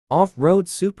Off-road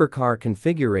supercar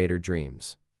configurator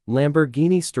dreams.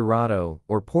 Lamborghini Sterrato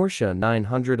or Porsche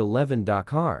 911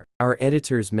 Dakar. Our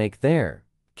editors make their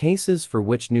cases for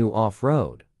which new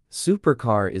off-road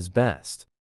supercar is best.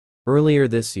 Earlier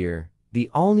this year, the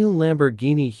all-new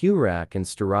Lamborghini Huracan and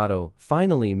Sterrato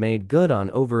finally made good on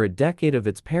over a decade of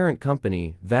its parent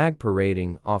company VAG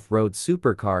parading off-road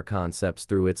supercar concepts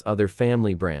through its other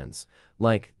family brands,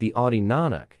 like the Audi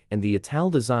Nanoc and the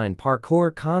Ital-designed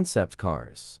Parcours concept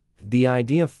cars. The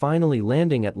idea finally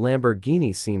landing at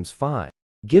Lamborghini seems fine,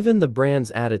 given the brand's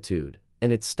attitude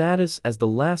and its status as the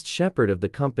last shepherd of the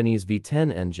company's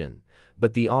V10 engine.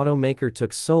 But the automaker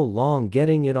took so long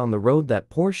getting it on the road that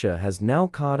Porsche has now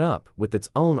caught up with its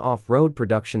own off-road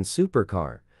production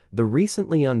supercar, the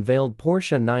recently unveiled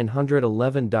Porsche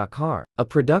 911 Dakar. A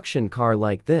production car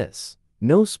like this,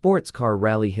 no sports car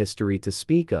rally history to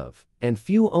speak of, and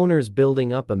few owners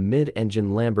building up a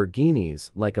mid-engine Lamborghinis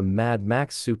like a Mad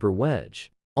Max Super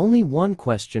Wedge. Only one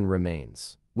question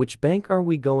remains: which bank are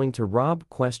we going to rob?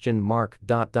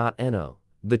 No.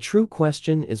 The true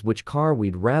question is which car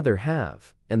we'd rather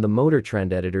have, and the Motor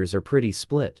Trend editors are pretty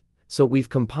split, so we've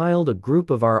compiled a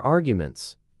group of our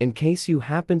arguments, in case you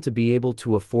happen to be able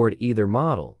to afford either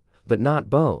model, but not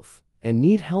both, and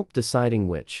need help deciding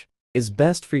which is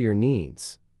best for your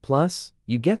needs. Plus,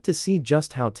 you get to see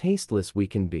just how tasteless we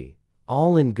can be,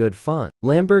 all in good fun.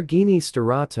 Lamborghini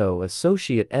Sterrato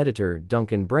Associate Editor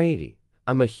Duncan Brady.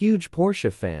 I'm a huge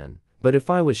Porsche fan, but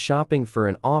if I was shopping for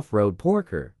an off-road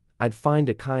porker, I'd find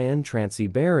a Cayenne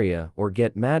Trans-Iberia or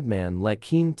get Madman like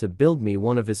Keen to build me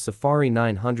one of his Safari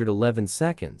 911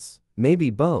 seconds,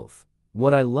 maybe both.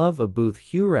 What I love about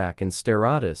Huracan and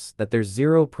Sterratus that there's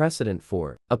zero precedent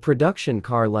for a production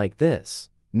car like this.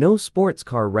 No sports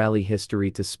car rally history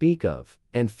to speak of,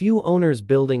 and few owners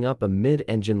building up a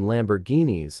mid-engine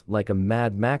Lamborghinis like a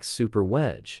Mad Max Super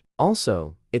Wedge.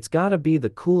 Also, it's gotta be the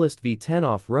coolest V10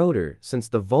 off-roader since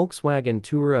the Volkswagen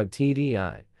Touareg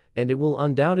TDI, and it will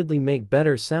undoubtedly make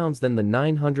better sounds than the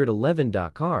 911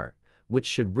 Dakar, which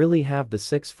should really have the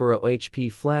 640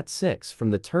 HP flat 6 from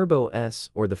the Turbo S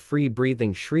or the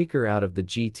free-breathing shrieker out of the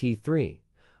GT3.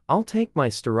 I'll take my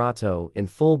Sterrato in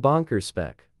full bonker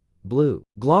spec. Blue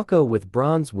Glauco with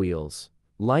bronze wheels,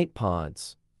 light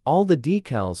pods, all the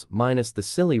decals minus the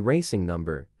silly racing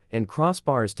number, and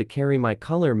crossbars to carry my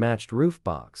color-matched roof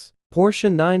box.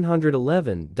 Porsche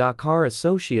 911 Dakar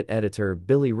Associate Editor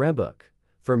Billy Rebuck.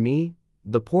 For me,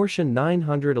 the Porsche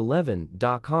 911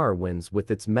 Dakar wins with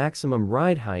its maximum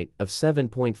ride height of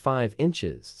 7.5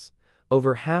 inches,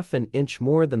 over half an inch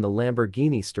more than the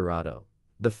Lamborghini Sterrato.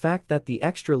 The fact that the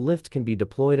extra lift can be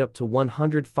deployed up to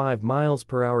 105 miles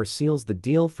per hour seals the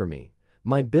deal for me.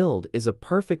 My build is a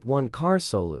perfect one-car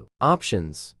solo.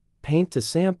 Options: paint to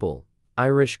sample,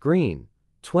 Irish green,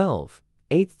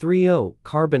 12.830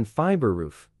 carbon fiber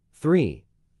roof,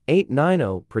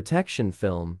 3.890 protection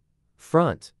film,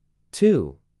 front,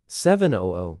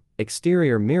 2.700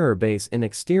 exterior mirror base in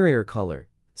exterior color,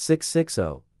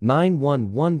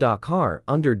 660.911 Dakar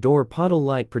under door puddle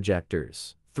light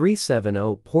projectors.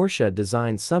 370 Porsche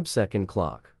design subsecond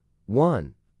clock.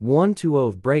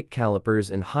 1.120 brake calipers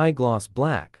in high gloss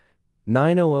black.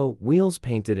 900 wheels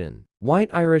painted in white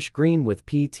Irish green with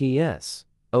PTS.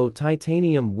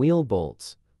 Titanium wheel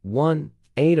bolts.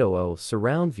 1.800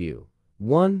 surround view.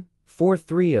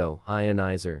 1.430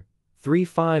 ionizer.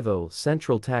 350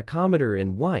 central tachometer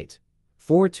in white.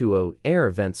 420 air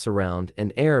vent surround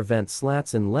and air vent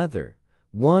slats in leather.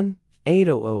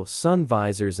 1.800 sun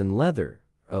visors in leather.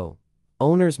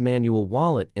 Owner's manual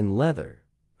wallet in leather.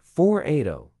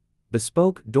 480.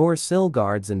 Bespoke door sill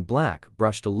guards in black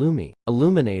brushed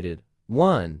illuminated.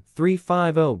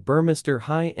 1.350 Burmester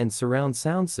high-end surround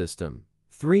sound system.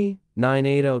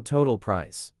 3.980 total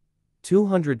price.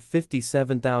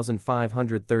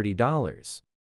 $257,530.